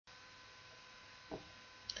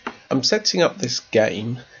I'm setting up this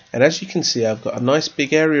game, and as you can see I've got a nice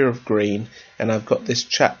big area of green, and I've got this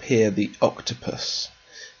chap here, the octopus.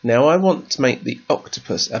 Now I want to make the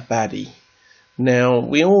octopus a baddie. Now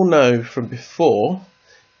we all know from before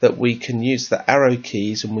that we can use the arrow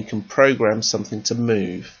keys and we can program something to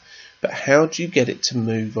move, but how do you get it to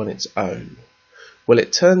move on its own? Well,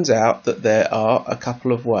 it turns out that there are a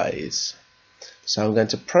couple of ways. So I'm going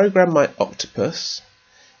to program my octopus,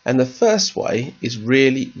 and the first way is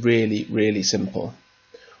really simple.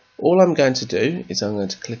 All I'm going to do is I'm going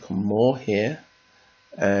to click on more here,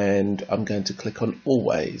 and I'm going to click on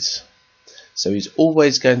always. So he's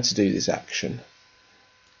always going to do this action,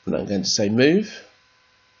 and I'm going to say move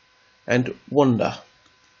and wander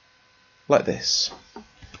like this,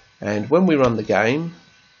 and when we run the game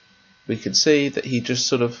we can see that he just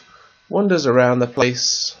sort of wanders around the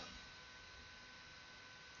place,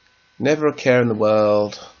 never a care in the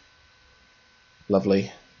world.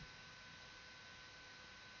 Lovely.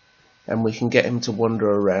 And we can get him to wander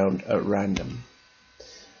around at random.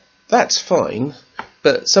 That's fine,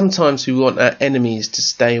 but sometimes we want our enemies to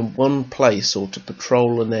stay in one place or to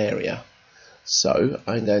patrol an area. So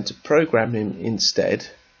I'm going to program him instead,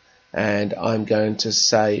 and I'm going to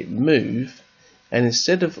say move, and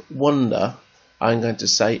instead of wander I'm going to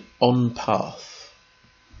say on path.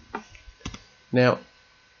 Now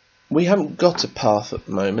we haven't got a path at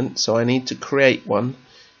the moment, so I need to create one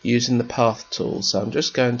using the path tool. So I'm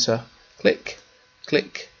just going to click,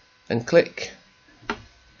 click and click,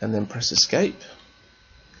 and then press escape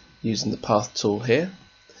using the path tool here.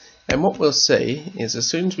 And what we'll see is as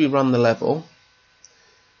soon as we run the level,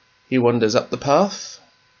 he wanders up the path,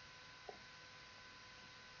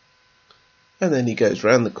 and then he goes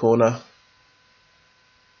round the corner,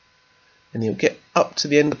 and he'll get up to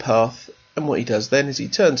the end of the path, and what he does then is he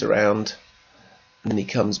turns around and then he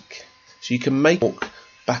comes back. So you can make walk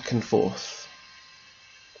back and forth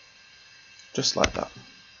just like that.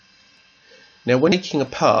 Now when making a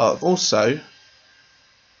path, also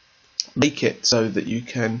make it so that you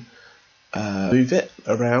can move it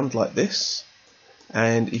around like this,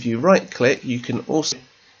 and if you right click you can also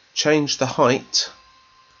change the height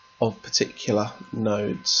of particular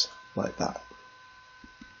nodes like that.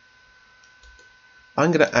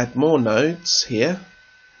 I'm going to add more nodes here,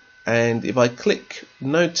 and if I click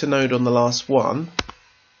node to node on the last one,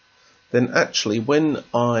 then actually when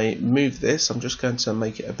I move this, I'm just going to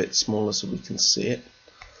make it a bit smaller so we can see it,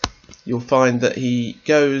 you'll find that he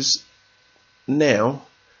goes now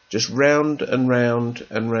just round and round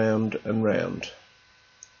and round and round,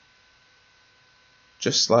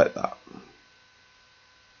 just like that.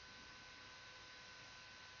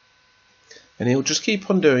 And he'll just keep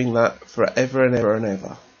on doing that forever and ever and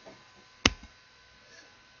ever.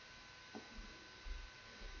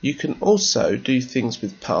 You can also do things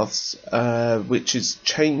with paths, which is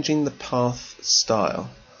changing the path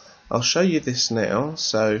style. I'll show you this now.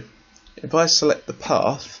 So if I select the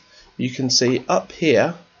path, you can see up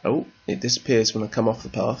here, oh, it disappears when I come off the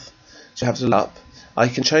path, so you have to look up. I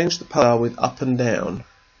can change the path with up and down,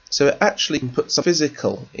 so it actually can put some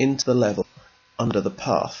physical into the level under the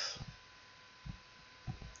path.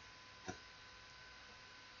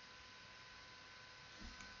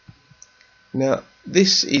 Now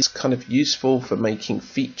this is kind of useful for making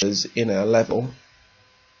features in our level.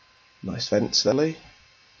 Nice vents there.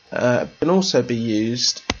 Can also be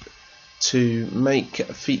used to make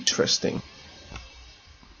a feature interesting.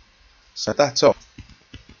 So that's off,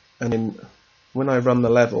 and then when I run the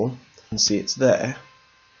level and see it's there,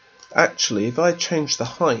 actually if I change the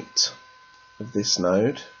height of this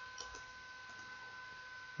node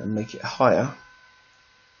and make it higher,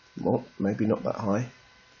 well, maybe not that high,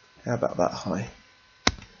 how about that high,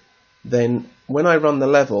 then when I run the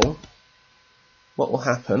level, what will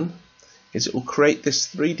happen is it will create this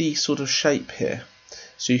 3D sort of shape here.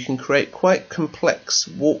 So you can create quite complex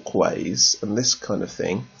walkways and this kind of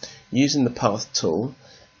thing using the path tool,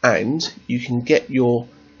 and you can get your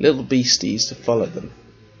little beasties to follow them.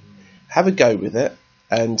 Have a go with it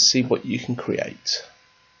and see what you can create.